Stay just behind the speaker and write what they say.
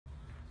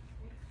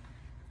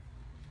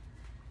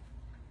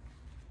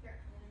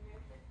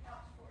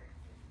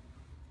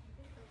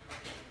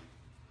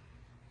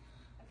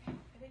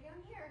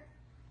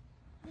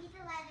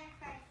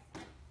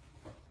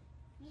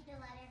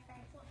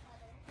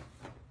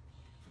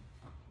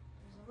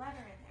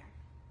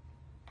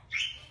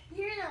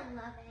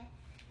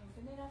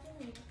Open it up and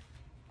read it.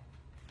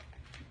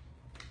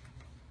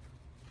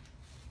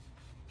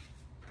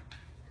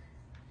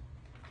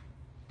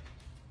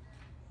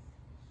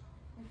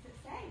 What's it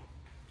say?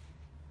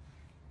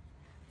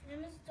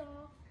 Emma's dog.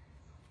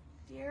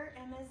 Dear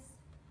Emma's...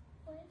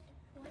 What?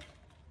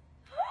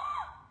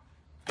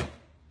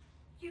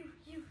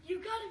 You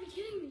gotta be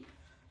kidding me.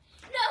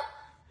 No!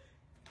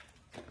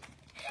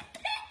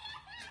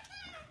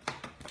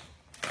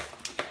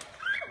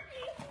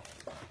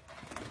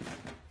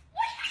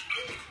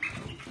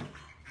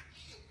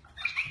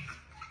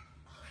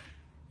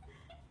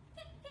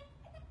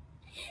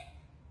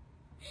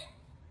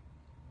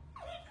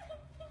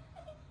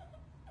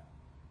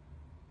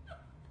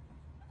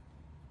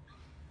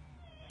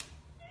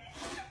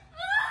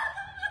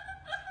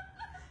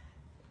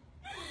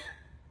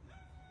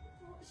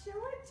 Show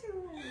it to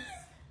us.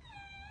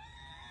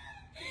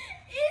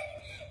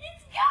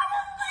 It's got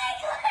a leg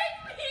like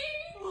me.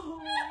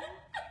 Oh.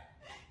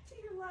 Do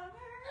you love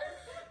her?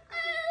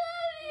 I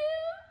love you.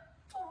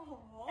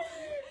 Oh.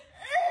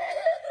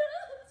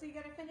 So you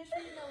gotta finish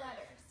reading the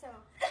letter. So,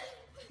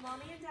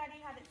 Mommy and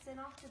Daddy had it sent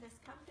off to this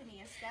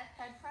company, a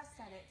step-fed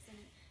prosthetics, and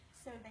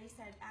so they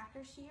said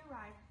after she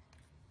arrived,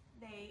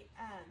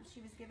 she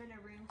was given a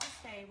room to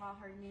stay while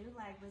her new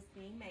leg was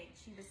being made.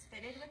 She was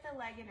fitted with a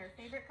leg in her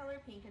favorite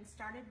color pink and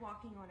started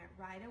walking on it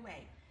right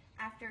away.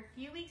 After a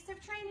few weeks of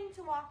training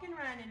to walk and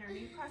run in her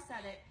new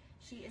prosthetic,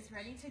 she is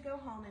ready to go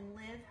home and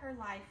live her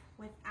life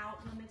without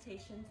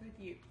limitations with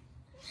you.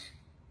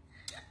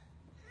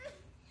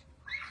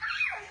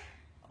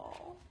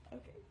 Oh,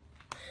 okay.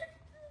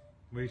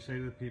 What do you say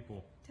to the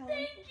people? Tell them,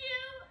 Thank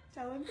you.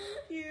 tell them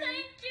thank you.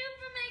 Thank you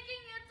for making